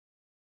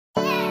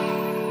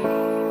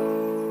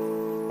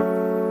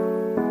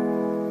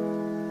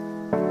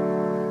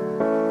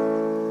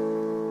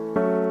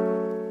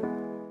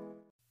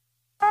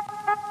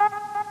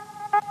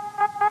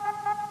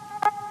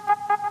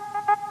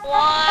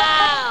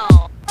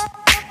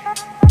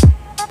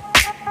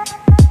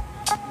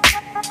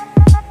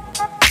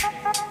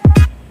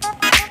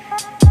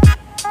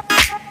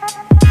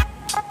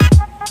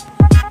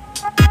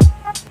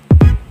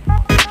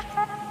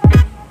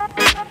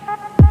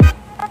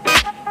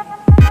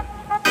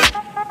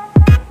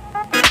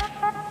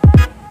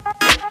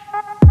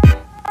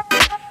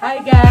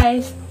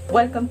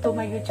Welcome to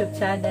my YouTube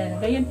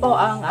channel. Ngayon po,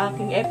 ang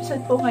aking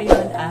episode po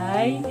ngayon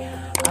ay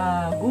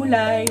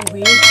gulay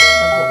with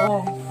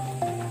bagoong.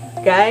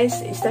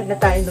 Guys, start na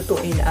tayo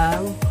lutuin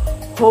ang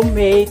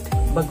homemade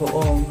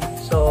bagoong.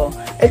 So,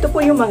 ito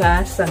po yung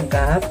mga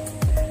sangkap.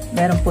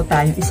 Meron po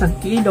tayong 1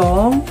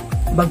 kilong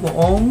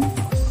bagoong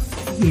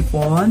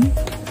hipon.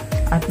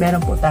 At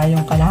meron po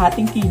tayong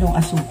kalahating kilong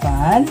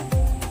asukal.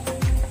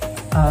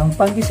 Ang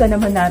panggisa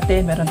naman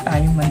natin, meron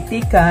tayong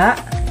mantika.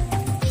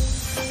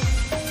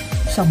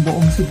 1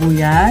 buong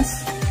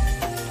sibuyas,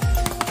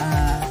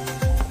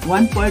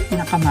 1/4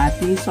 na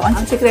kamatis. So, ang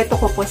sekreto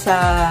ko po sa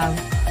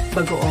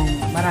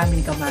bagoong,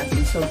 maraming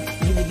kamatis. So,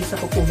 ginigisa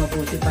ko po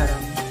mabuti para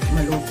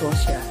maluto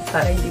siya,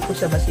 para hindi po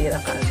siya masira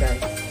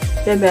kaagad.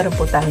 Then, meron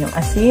po tayong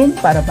asin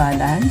para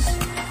balance.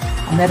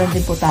 Meron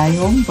din po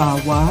tayong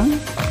bawang,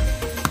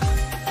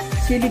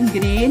 siling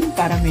green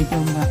para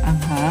medyo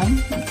maanghang.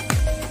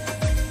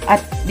 At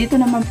dito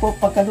naman po,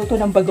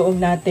 pagkaluto ng bagoong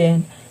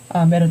natin,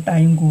 meron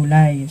tayong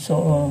gulay.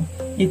 So,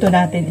 dito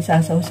natin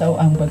isasawsaw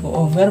ang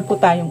bagoong. Meron po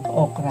tayong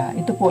okra.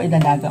 Ito po,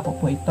 ilalaga ko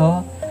po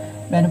ito.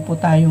 Meron po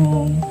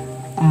tayong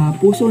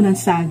puso ng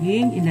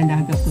saging.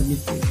 Ilalaga ko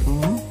dito ito.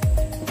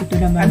 Ito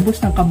naman, albos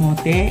ng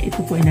kamote.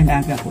 Ito po,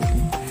 ilalaga ko ito.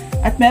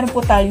 At meron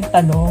po tayong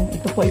talong.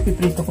 Ito po,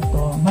 ipiprito ko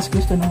to. Mas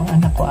gusto ng mga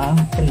anak ko ang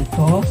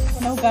prito.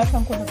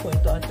 Nahugasan ko na po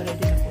ito at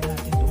ready na po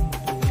natin itong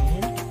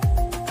lutuin.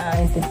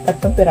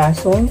 3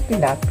 pirasong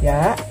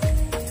tilapia.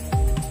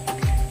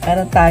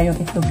 Meron tayong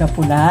itlog na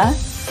pula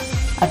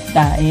at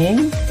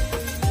daing.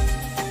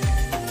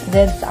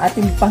 Then, sa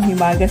ating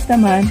panghimagas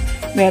naman,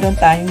 meron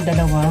tayong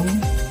 2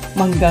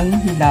 manggang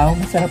hilaw.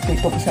 Masarap po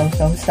ito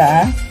isaw-saw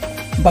sa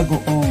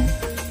bagoong.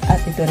 At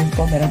ito rin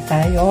po, meron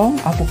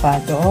tayong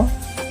avocado.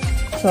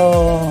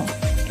 So,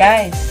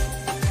 guys,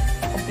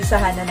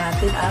 umpisahan na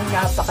natin ang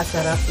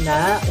napakasarap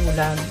na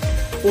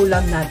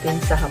ulam natin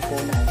sa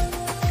hapunan.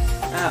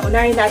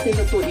 Unahin natin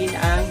lutuin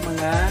ang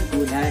mga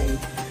gulay.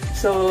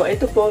 So,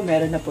 ito po,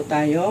 meron na po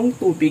tayong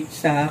tubig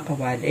sa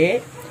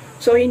kawali.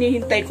 So,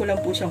 hinihintay ko lang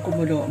po siyang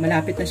kumulo.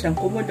 Malapit na siyang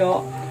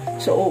kumulo.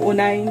 So,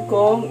 uunahin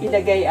kong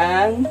ilagay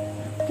ang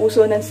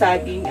puso ng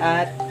saging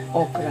at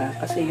okra.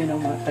 Kasi yun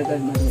ang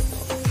matagal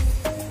maluto.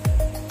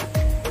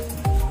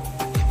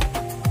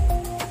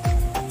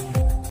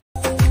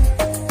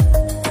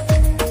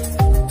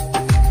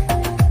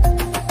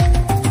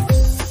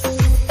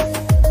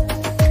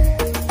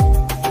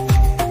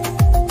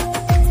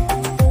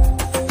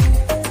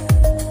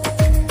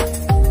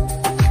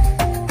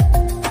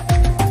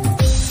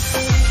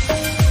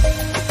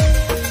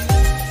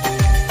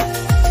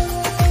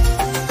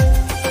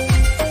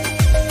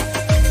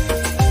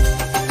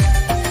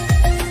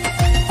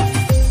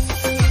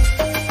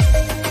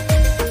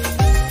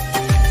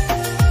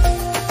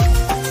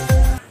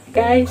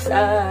 Guys,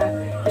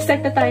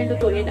 start na tayo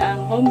lutuin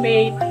ang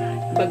homemade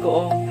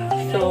bagoong.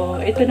 So,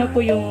 ito na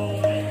po yung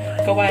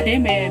kawali,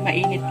 may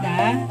mainit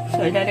na.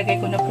 So, ilalagay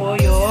ko na po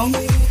yung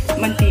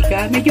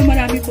mantika. Medyo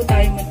marami po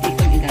tayong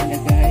mantika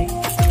ilalagay.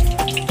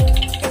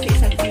 Kasi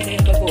 1 kilo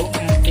yung bagoong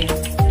natin.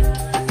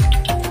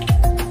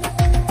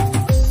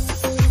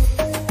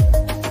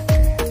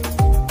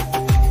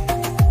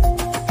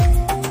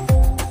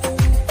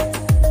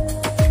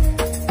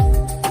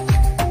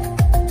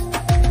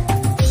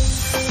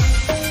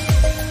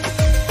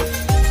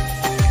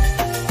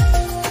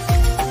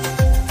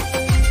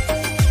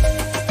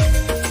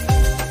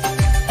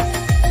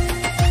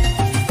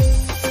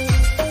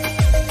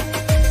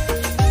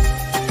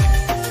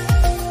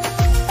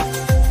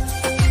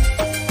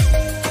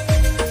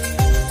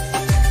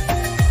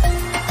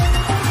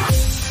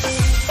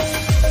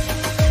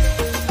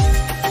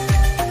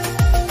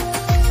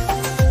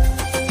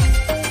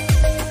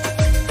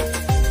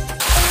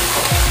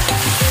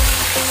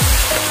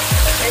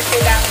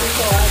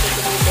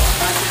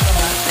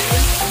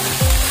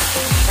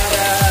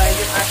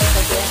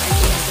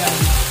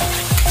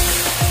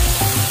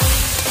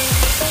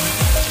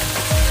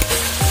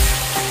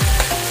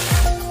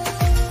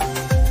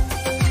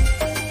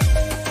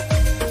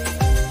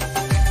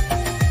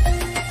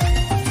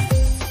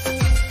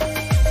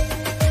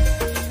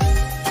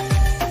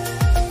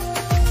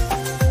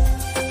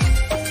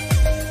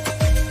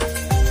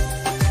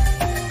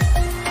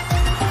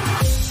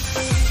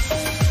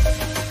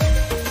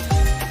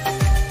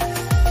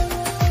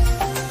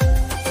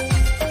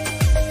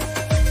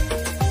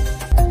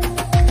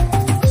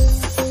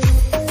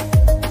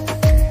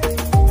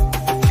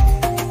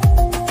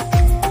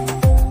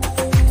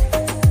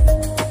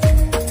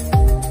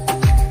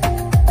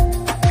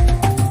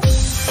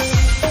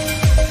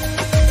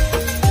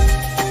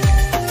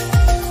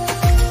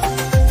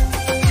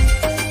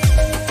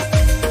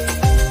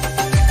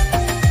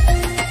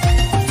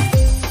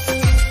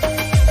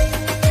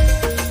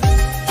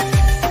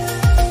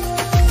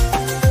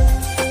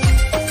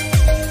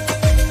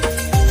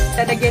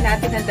 Lalagyan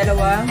natin ng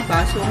 2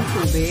 basong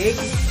tubig.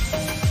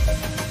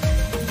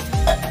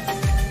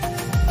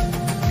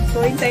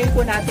 So, hintayin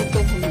po natin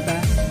itong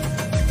humigas.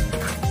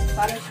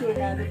 Para sure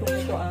na ito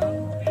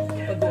ang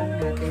bagoong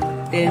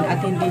natin. At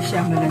hindi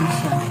siya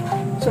malansa.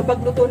 So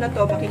pagluto na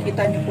to,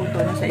 makikita niyo po to,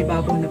 nasa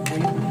ibabaw na po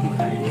yung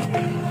mantika.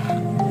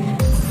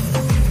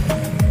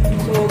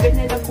 So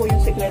ganyan lang po yung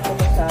sikreto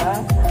ko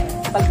sa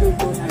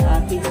pagluto ng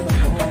aking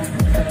bagoong.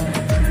 So,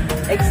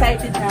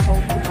 excited na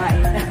akong kumain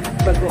ng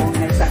bagoong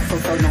na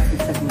isaksaw natin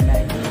sa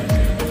gulay.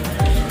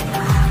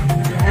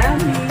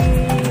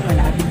 Yummy!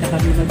 Malapit na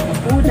kami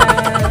magpapunan.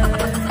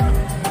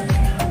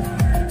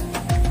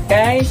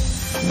 Guys,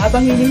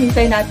 habang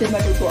hinihintay natin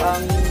maluto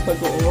ang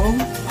bagoong,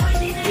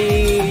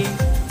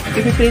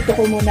 ipiprito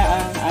ko muna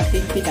ang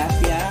ating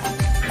tilapia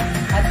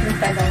at yung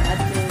talong at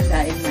yung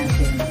daing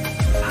natin.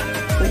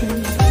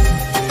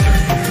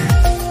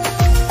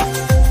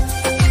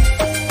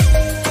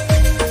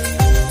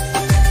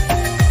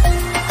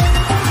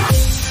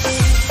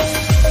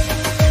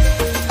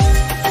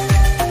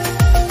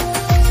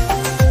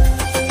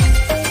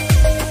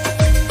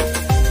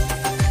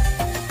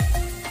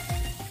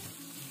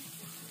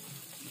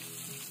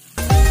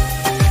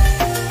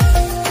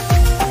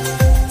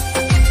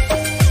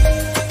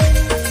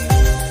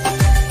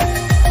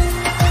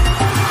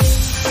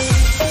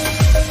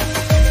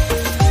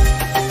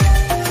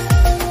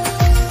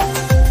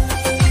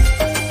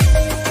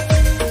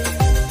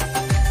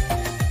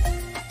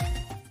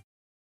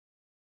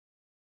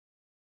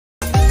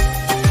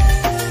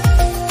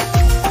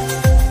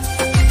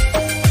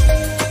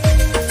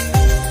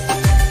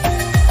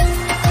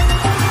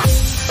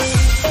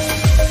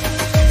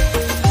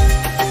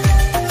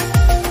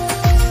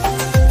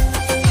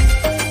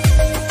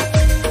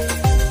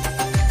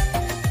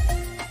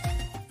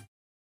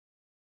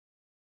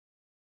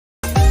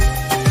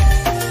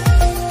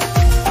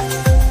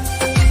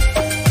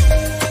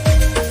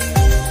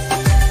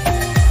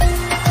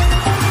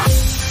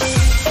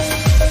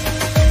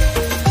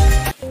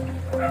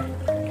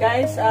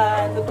 Guys,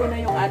 luto na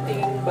yung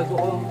ating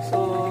bagoong.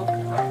 So,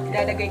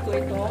 ilalagay ko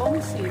itong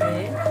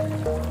siling.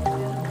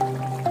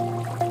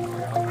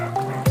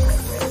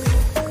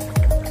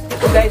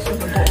 Ito guys, yung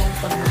bagoong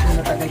pagluto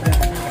na talaga.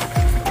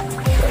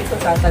 So, ito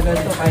tatagal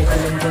to kahit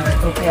alam dyan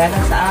ito. Kaya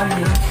lang sa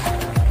amin,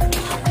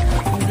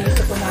 hindi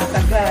ito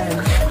tumatagal.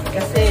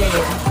 Kasi,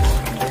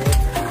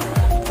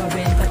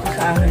 pabenta ko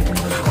sa amin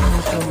kung gusto mo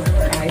ito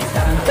kahit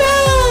saan.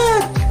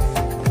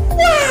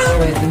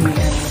 Pwede mo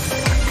yan.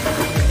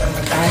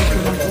 Kahit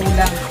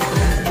kulang-kulang.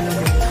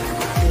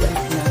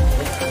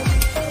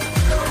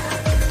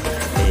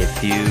 A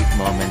few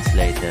moments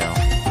later.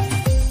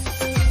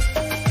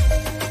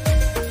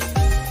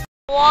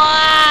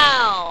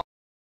 Wow!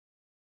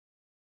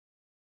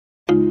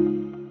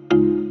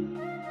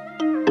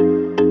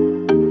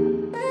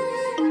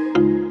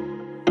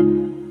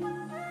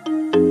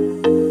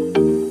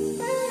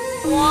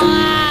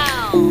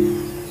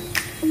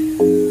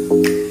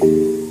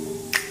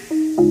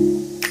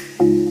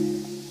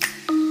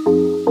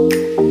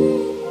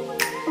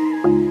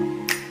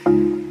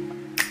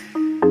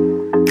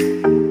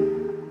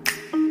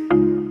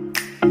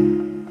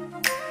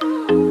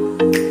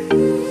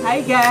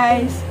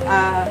 Guys,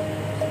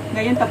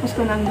 ngayon tapos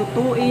ko nang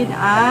lutuin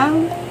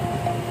ang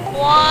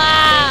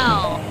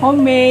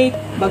homemade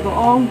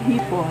bagoong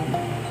hipon.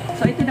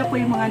 So ito na po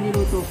yung mga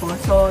niluto ko.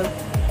 So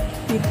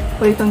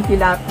itong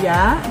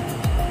tilapia,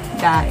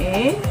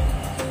 daing,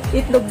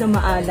 itlog na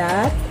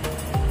maalat,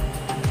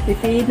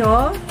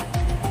 pipino,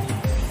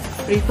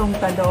 pritong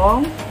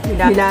talong,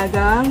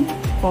 nilagang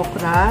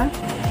okra,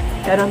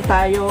 meron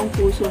tayong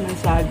puso ng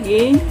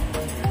saging,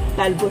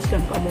 talbos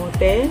ng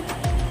kamote,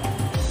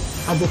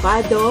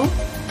 avocado,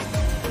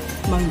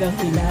 manggang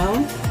hilaw,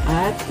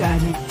 at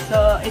garlic.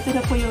 So, ito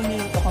na po yung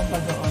niluto kong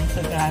bagoong.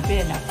 So,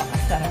 grabe,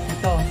 napakasarap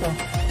ito. So,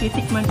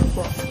 titikman ko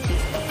po.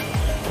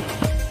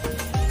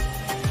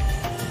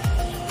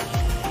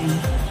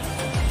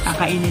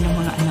 Kakainin ng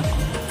mga anak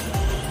ko.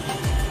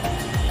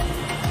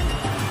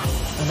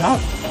 Sarap!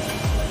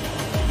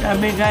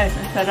 Grabe guys,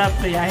 ang sarap.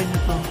 Kayahin mo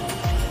ito.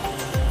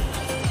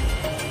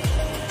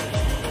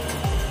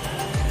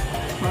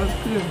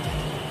 Okay.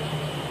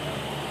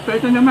 So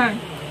ito naman,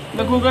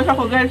 nagugas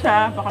ako guys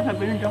ha, baka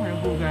sabihin nyo ako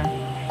nagugas.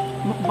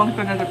 Mukbang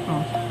talaga to.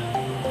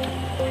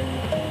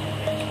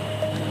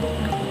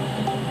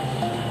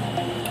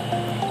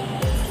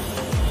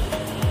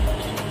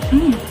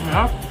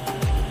 Sarap.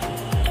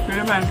 Ito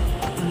naman,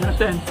 ano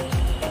natin?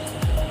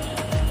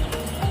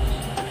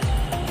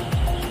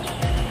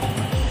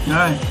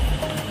 Yan.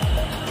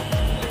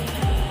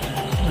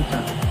 Ito.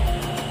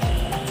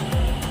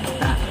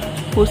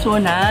 Puso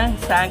na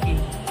saging.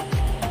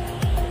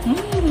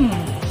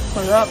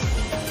 Sarap.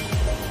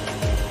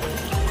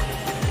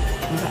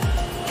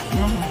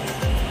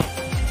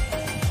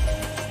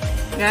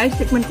 Guys,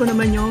 tikman ko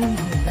naman yung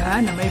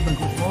mangga na may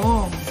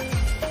bagoong.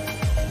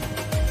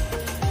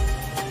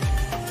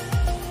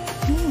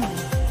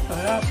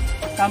 Sarap.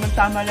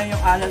 Tama-tama lang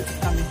yung alal sa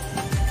kami.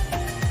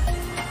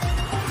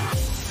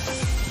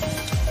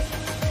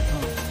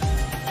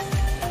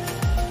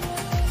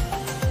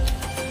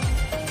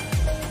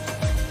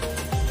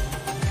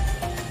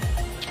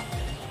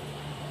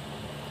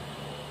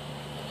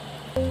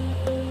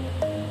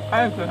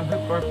 Ay, grabe,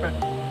 perfect.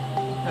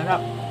 Sarap.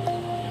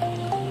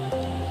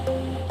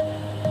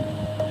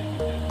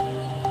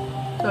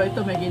 So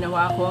ito may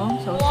ginawa akong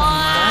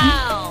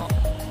sausawan.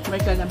 May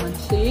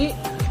kalamansi,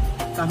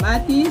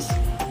 kamatis,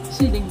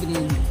 siling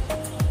green.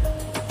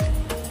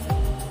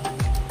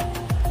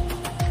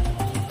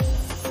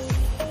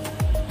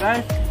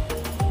 Guys,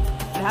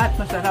 lahat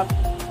masarap.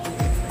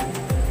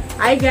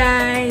 Hi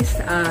guys!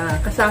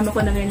 Kasama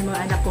ko na ngayon yung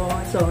mga anak ko.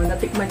 So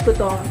natikman ko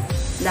to.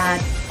 Lahat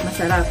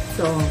masarap.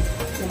 So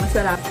kung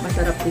masarap,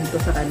 masarap din to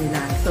sa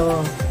kanila. So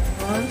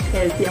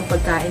healthy ang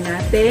pagkain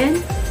natin.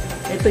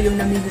 Ito yung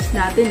namimiss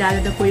natin,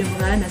 lalo na po yung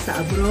mga nasa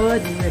abroad,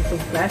 yung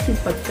itong klaseng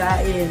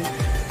pagkain.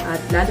 At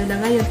lalo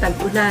na ngayon,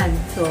 tag-ulan.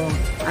 So,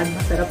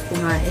 masarap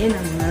kumain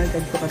ang mga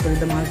ganito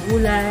katulad ng mga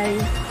gulay.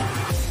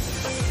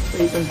 So,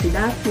 itong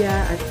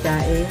tilapia at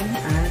daing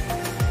at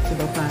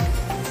iba pa.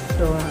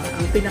 So,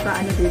 ang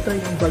pinakaano dito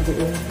yung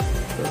bagoong.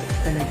 So,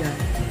 talaga.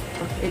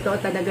 Ito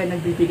talaga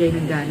nagbibigay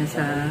ng gana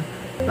sa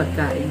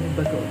pagkain ng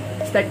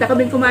bagoong. Start na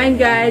kaming kumain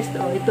guys.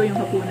 So, ito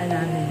yung hapunan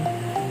namin.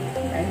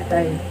 Kain na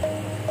tayo.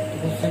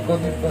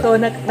 So,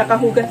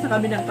 nakahugas na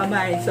kami ng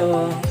kamay.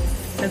 So,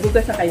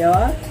 naghugas na kayo?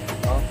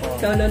 Opo.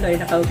 So, Loloy,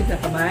 nakahugas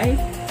ng kamay.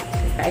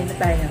 Kain na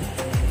tayo.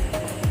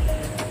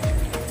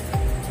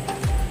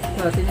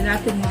 So, tingnan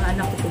natin mga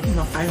anak ko kung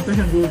kumakain pa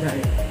ng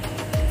gulay.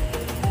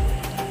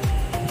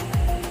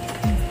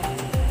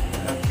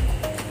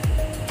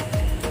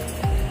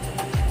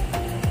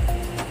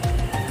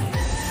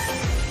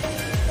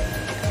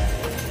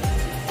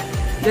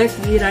 Guys,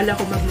 bihira lang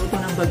ako magluto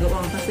ng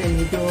bagoong kasi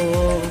medyo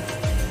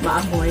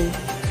maamoy.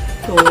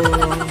 So,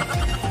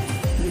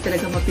 hindi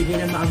talaga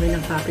mapigilan maamoy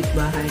ng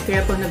kapitbahay.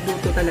 Kaya pag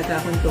nagluto talaga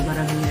ako nito,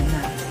 maramihan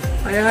na.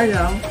 Kaya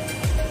lang,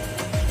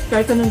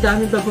 kahit anong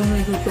dami bagong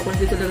nagluto ko,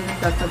 hindi talaga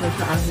nagtatagal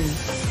sa amin.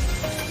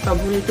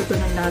 Paborito ko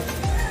ng lahat.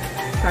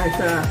 Kahit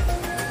sa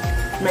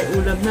may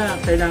ulam na,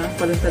 kailangan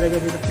pa rin talaga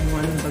nila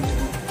kumuha ng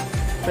bagoong.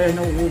 Kaya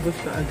nauubos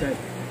ka agad.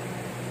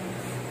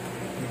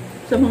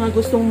 Sa mga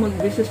gustong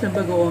mag-business ng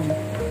bagoong,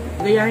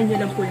 gayahin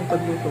niyo lang po yung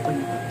pagluto ko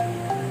nito.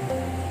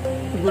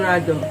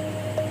 Sigurado,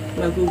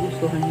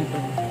 magugustuhan nito.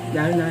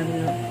 Dahil na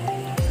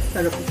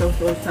sarap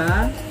ito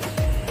sa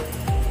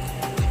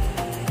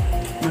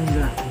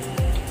mangga.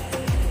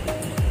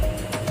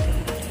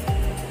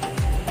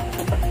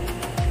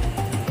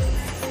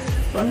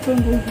 Paano ito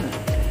ang buhay?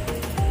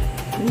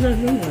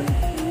 Buhay.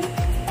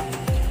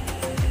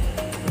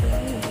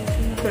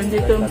 So,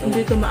 hindi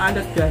ito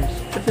maalat guys.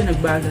 Kasi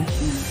nag-balance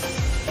niya.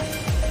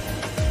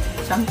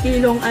 Isang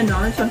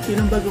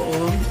kilong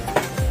bagoong,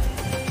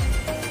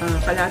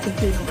 kalating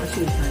kilong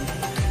asukal.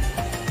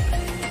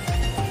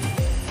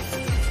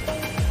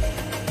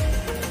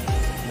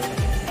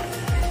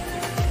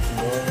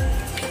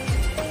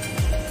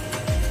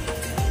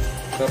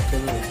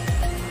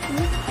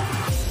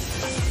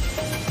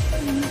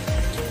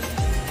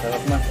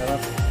 Sarap na,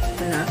 sarap.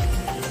 Sarap.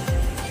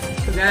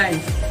 So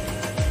guys,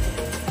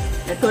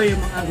 ito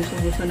yung mga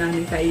gusto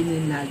namin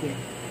kainin lagi.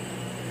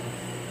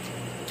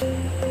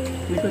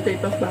 Hindi ko tayo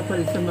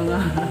pagpapalit sa mga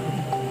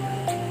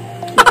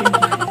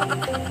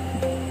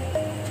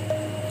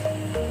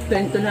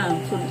ganito lang,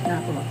 sulit na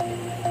ako.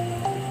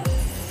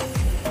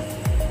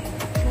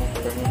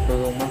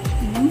 Tulong mo.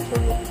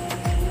 Tulong.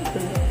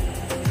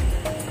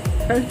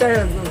 Saan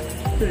tayo?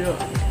 Tulong.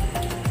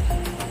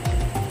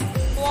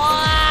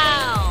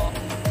 Wow!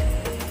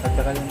 At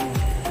saka yung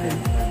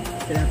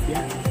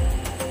Tilapia.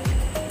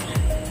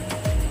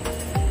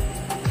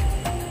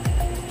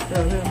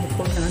 Grabe ang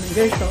mukha namin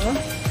guys, oh.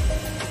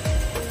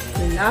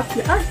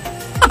 Tilapia. Ah!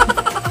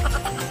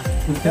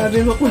 Grabe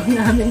ang mukha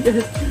namin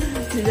guys.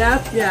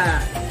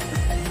 Tilapia.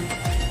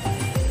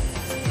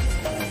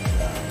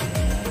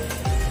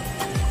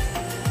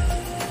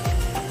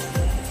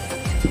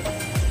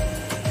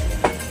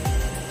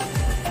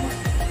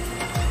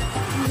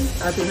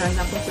 Ate na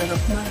ako,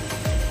 sarap na.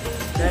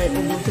 Dahil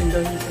ubusin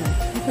daw nito.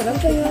 Sarap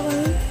kayo ako.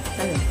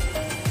 Tayo.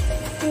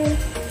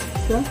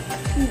 Ito?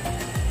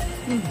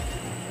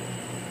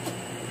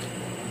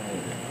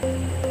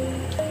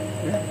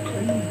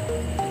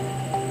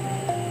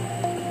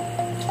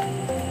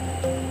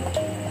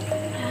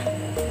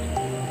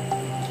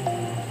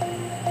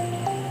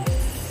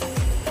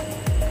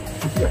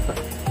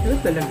 Ito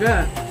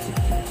talaga.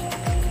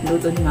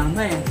 Luto ni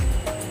mama eh.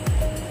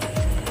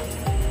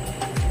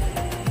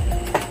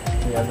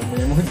 ano mo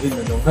yung mga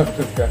ginanong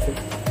kasi.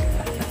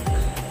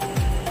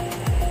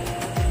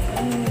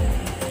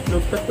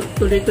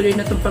 Tuloy-tuloy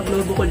na itong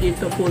paglobo ko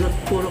dito.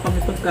 Puro kami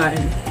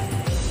pagkain.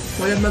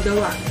 Walang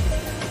magawa.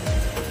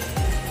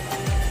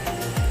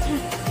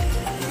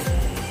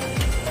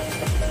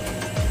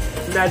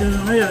 Lalo na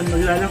ngayon,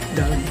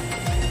 magla-lockdown.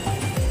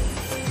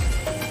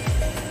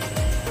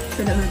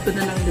 Kailangan ito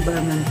na lang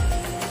libangan.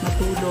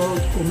 Matulog,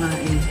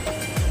 kumain.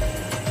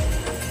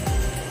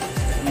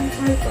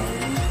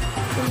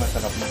 Ito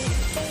masarap na.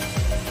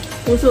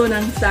 Puso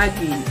ng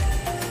saging.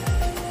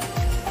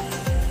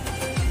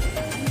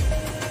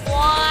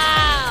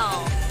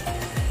 Wow!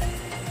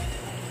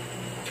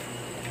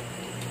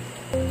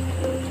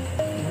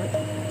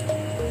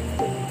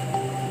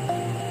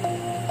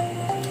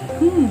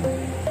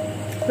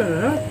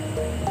 Sarap.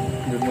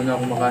 Hindi mo na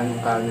ako makain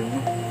ng kanin mo.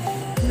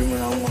 Hindi mo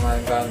na ako makain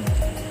Langkang.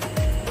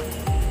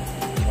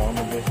 Baka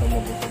mabilis na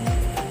mabusin mo.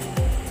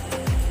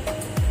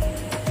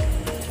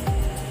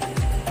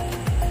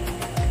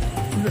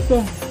 Ano ito?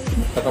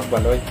 Sarap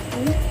baloy.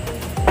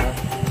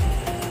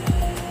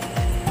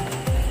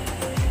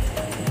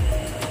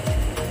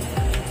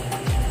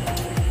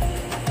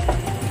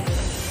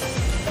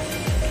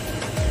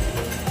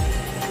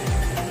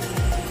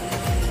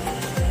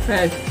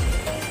 Fresh.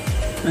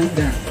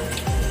 Manda.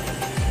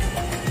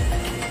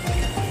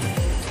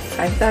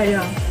 Kain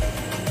tayo.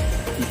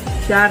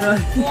 Sharon.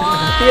 Wow!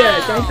 Here,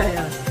 kain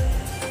tayo.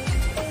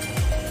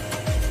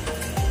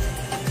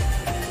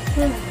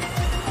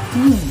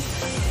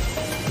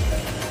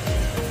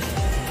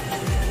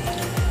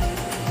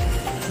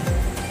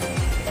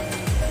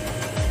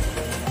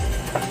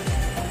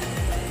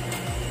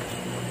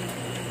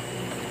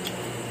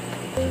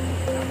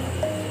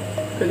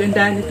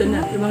 Kagandahan nito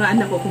na, yung mga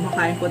anak ko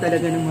kumakain po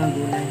talaga ng mga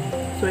gulay.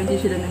 So, hindi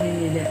sila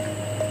namimili.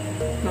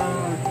 So,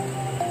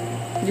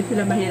 hindi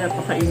sila mahirap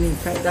pakainin.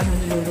 Kahit anong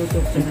niluluto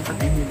ko sila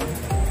nakain nila.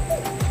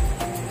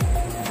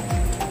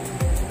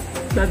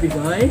 Baby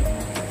boy.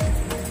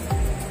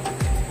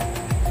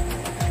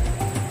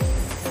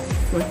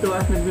 Gusto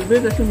at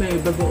nagbibig kasi may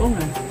bagoong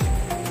ah.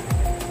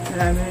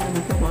 Marami na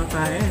naman sa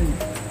makakain.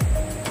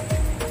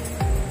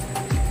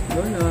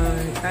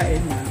 Guloy,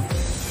 kain na.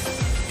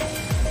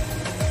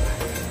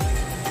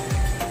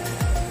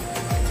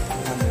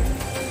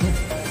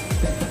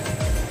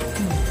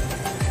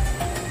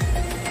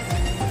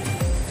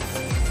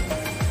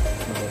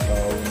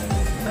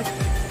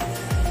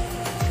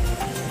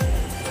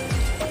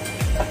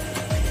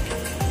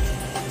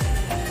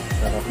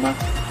 Sarap na.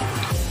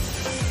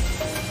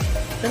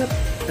 Sarap.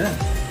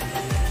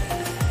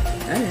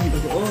 Ay, ang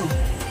bagoong.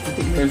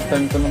 First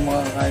time ko lang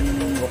makakain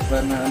ng okra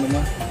na ano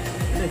ma.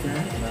 Talaga?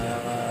 Na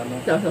ano.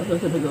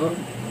 Sa bagoong.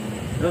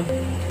 Oh.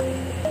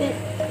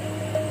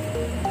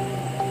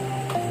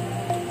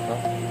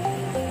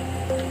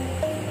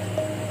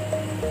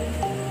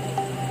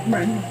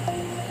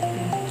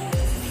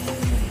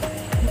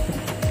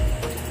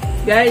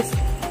 Guys,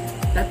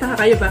 tataka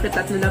kayo bakit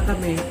tatlo lang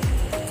kami.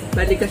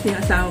 Bali kasi yung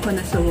asawa ko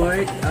nasa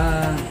work,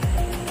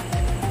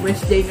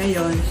 Wednesday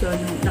ngayon. So,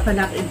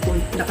 nakalock-in po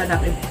sa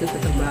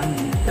trabaho.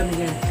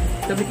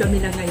 Kami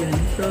lang ngayon.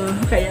 So,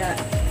 kaya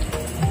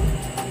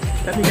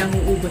kami lang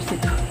uubos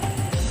nito.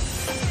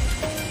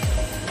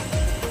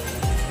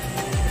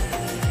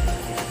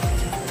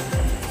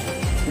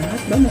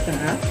 Lahat ba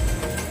masarap?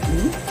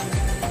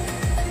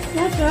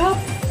 Masarap!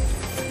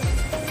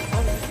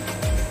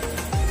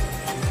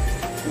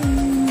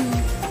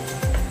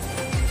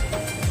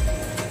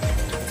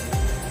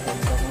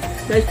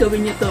 Guys,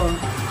 gawin nyo to.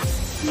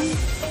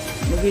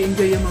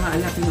 Mag-i-enjoy yung mga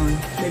anak nun.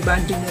 May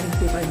banding na rin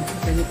po kayo.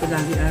 Ganito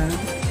lagi ang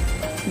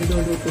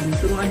niluluto nyo.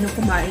 Turuan nyo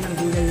kumain ng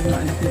gulay yung mga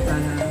anak nyo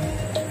para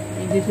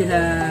hindi sila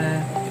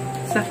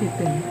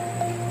sakitin.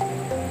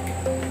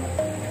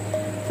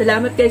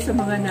 Salamat guys sa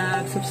mga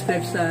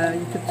nag-subscribe sa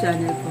YouTube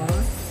channel ko.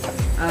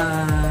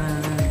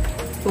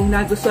 Kung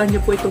nagustuhan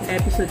nyo po itong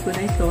episode ko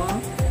na ito,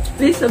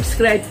 please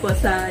subscribe po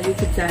sa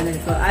YouTube channel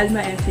ko,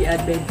 Alma MP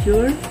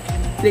Adventure.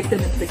 Click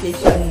the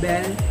notification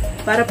bell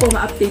para po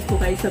ma-update po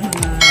kayo sa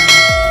mga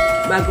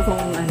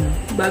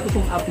bago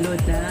kong upload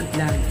na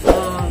vlog. So,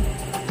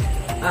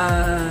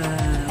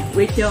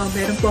 wait nyo,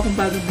 meron po akong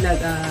bagong vlog.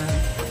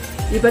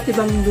 Iba't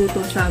ibang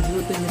luto sa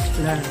glutinous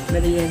flour,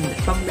 merienda,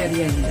 pang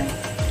merienda.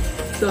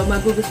 So,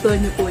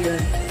 magugustuhan nyo po yun.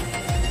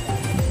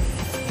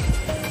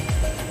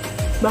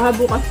 Baka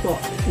bukas po,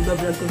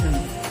 iba-vlog ko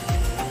naman.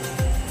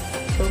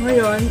 So,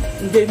 ngayon,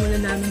 enjoy muna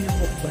namin yung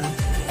mukbang.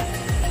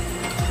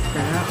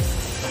 Sarap.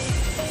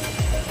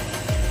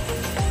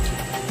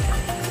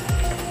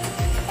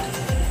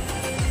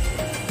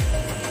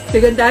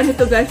 Kagandahan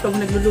ito guys, pag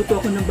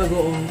nagluluto ako ng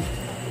bagoong.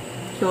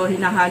 So,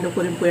 hinahalo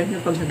ko rin po yan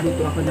yung pag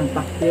nagluto ako ng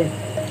pakte.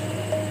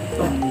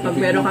 So, pag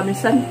meron kami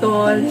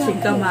santol,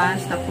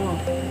 singkamas, ako,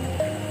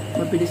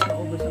 mabilis na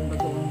ubos ang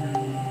bagoong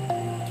namin.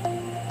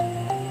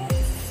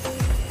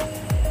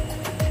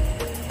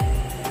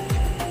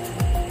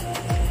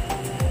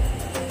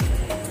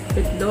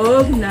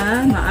 Itlog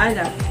na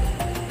maalat.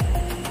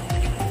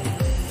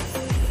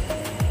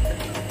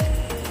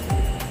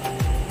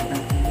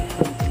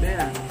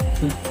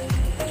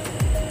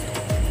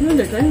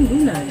 Wala tayong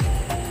gulay.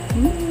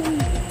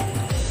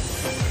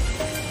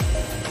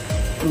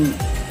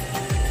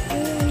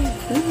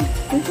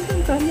 Ito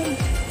ang kanya.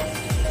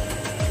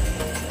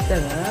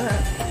 Tara.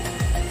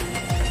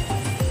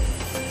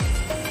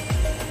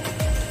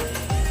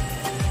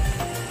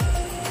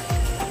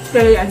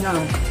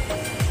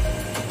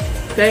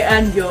 Kay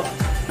Anjo.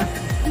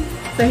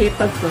 Sa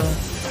hipag ko.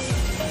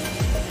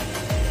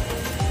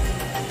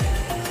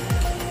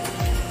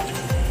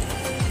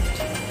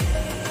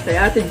 Kay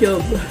Ate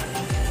Job.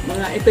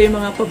 Ito yung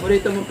mga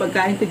paborito mong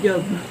pagkain to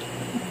Job.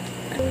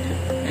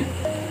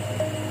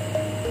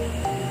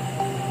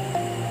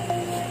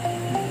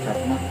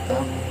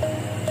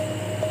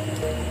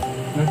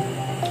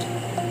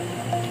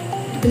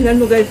 Tingnan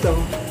mo guys,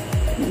 oh.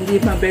 Hindi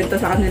mabenta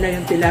sa kanila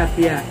yung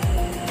tilapia.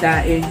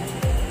 Daing.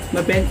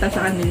 Mabenta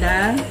sa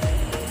kanila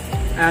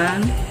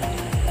ang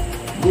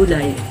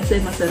gulay.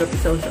 Kasi masarap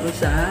isaw-saw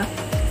sa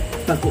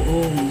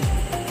bagoong.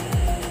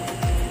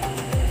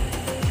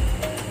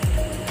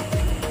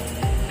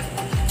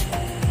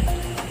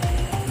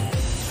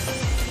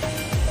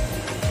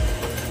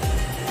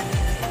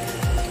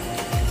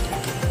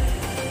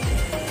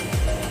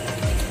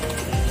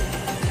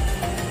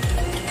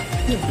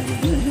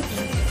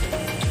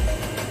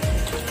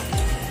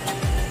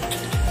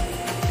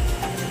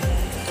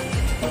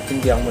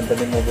 Hindi ako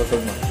madaling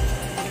mabusog mo.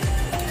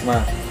 Ma,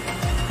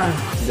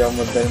 hindi ako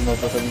madaling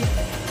mabusog mo.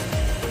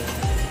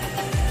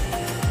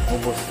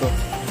 Mabos to.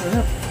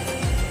 Sarap.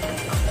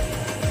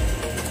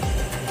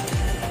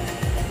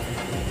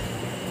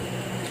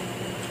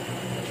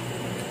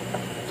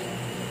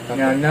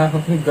 Yana,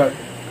 oh my God.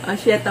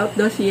 Shout out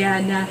daw si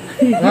Yana.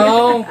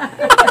 No!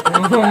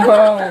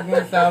 Huwag mo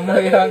sama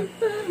yan.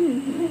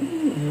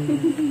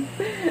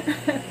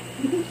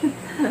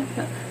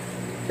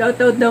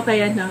 Shoutout daw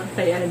kay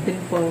Aldrin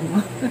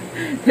Pomo.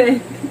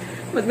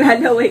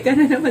 Maglalaway ka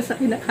na naman sa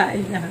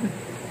kinakain namin.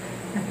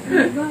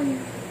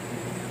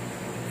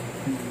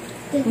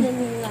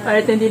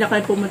 Kahit hindi na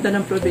kayo pumunta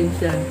ng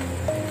probinsya,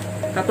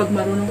 kapag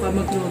marunong ka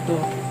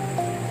magluto,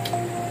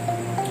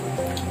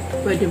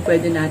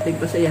 pwede natin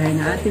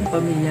pasayahin na ating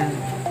pamilya.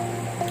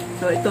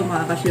 So ito,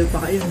 makakasure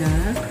pa kayo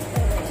na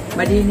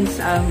malinis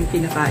ang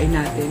kinakain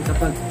natin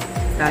kapag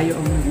tayo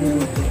ang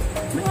magluluto.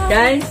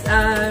 Guys,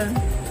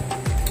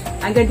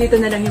 hanggang dito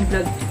na lang yung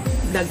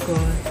vlog ko.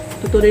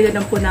 Tutuloy na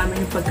lang po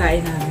namin yung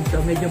pagkain namin. So,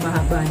 medyo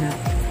mahaba na.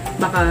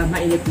 Baka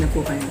mainip na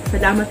po kayo.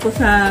 Salamat po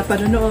sa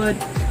panonood.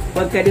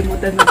 Huwag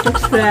kalimutan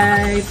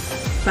mag-subscribe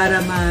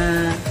para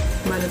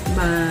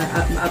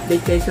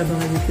ma-update kayo sa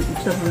mga YouTube,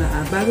 sa mga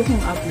bago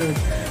kong upload.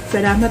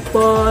 Salamat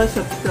po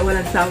sa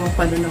walang sawang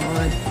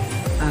panonood.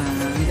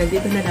 Hanggang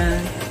dito na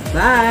lang.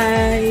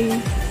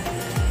 Bye!